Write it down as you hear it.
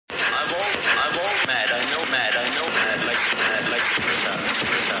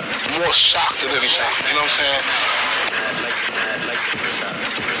more shocked than anything. You know what I'm saying?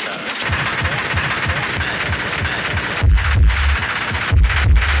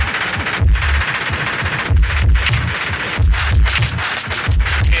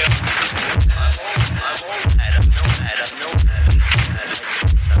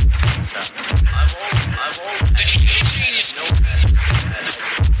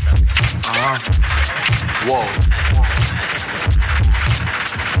 Whoa.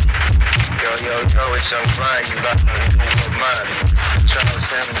 Yo, it's Young Flying. You got the mind. Charles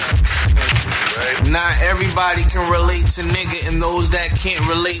Hammond. Not everybody can relate to nigga, and those that can't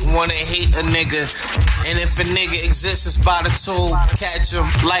relate wanna hate a nigga. And if a nigga exists, it's by the toe. Catch him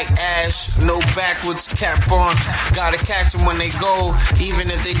like Ash, no backwards cap on. Gotta catch them when they go,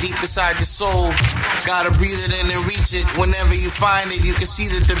 even if they deep inside your soul. Gotta breathe it in and reach it. Whenever you find it, you can see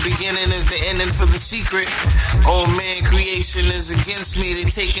that the beginning is the ending for the secret. Oh man, creation is against me. They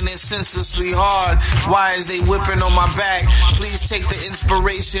taking it senselessly hard. Why is they whipping on my back? Please take the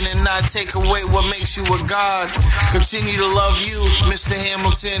inspiration and not take away what makes you a god. Continue to love you, Mr.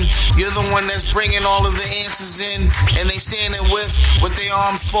 Hamilton. You're the one that's bringing all of the answers in, and they standing with their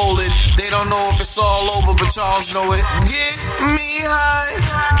arms folded. They don't know if it's all over, but y'all know it. Get me high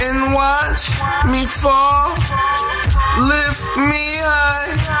and watch me fall. Lift me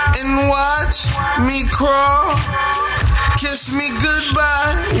high and watch me crawl. Kiss me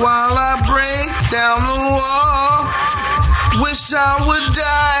goodbye while I break down the wall. Wish I would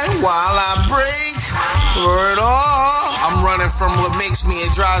die while I break for it all. I'm running from what makes me,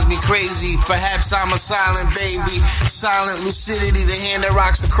 it drives me crazy. Perhaps I'm a silent baby, silent lucidity, the hand that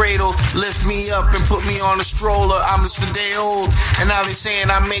rocks the cradle. Lift me up and put me on a stroller. I'm just a day old, and now they saying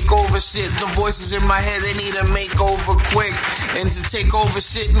I make over shit. The voices in my head, they need a makeover quick. And to take over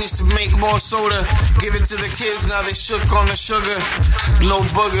shit means to make more soda. Give it to the kids, now they shook on the sugar. No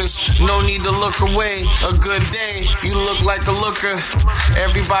boogers, no need to look away. A good day, you look like a looker.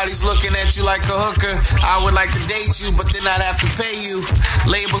 Everybody's looking at you like a hooker. I would like to date you, but then I'd have to pay you.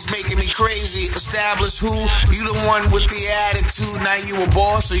 Labels making me crazy. Establish who? You the one with the attitude. Now you a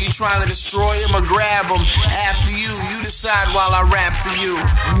boss, or you trying to destroy him or grab him? After you, you decide while I rap for you.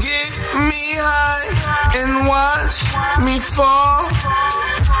 Get me high and watch me fall.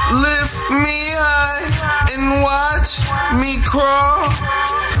 Lift me high and watch me crawl.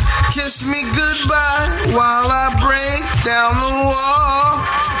 Kiss me goodbye while I break down the wall.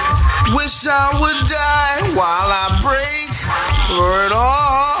 Wish I would die while I break for it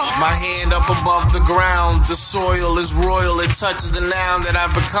all. My hand up above the ground, the soil is royal, it touches the noun that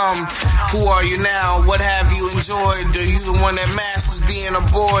I've become. Who are you now? What have you enjoyed? Are you the one that masters being a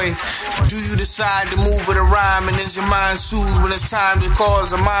boy? Do you decide to move with a rhyme, and is your mind soothed when it's time to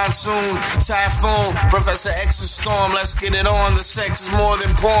cause a monsoon? Typhoon, Professor X's storm, let's get it on. The sex is more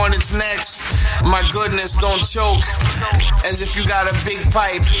than porn, it's next. My goodness, don't choke as if you got a big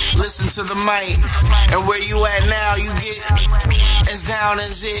pipe. Listen to the mic, and where you at now, you get as down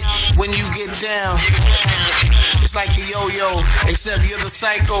as it when you get down. It's like the yo-yo, except you're the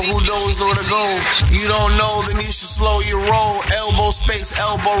psycho who knows where to go. You don't know, then you should slow your roll. Elbow space,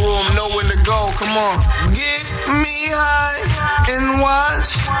 elbow room, know when to go. Come on. Get me high and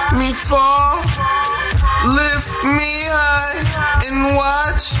watch me fall. Lift me high and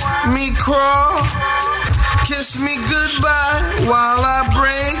watch me crawl. Kiss me goodbye while I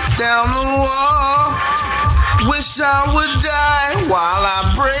break down the wall. Wish I would die while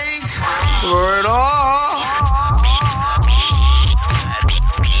I break for it all.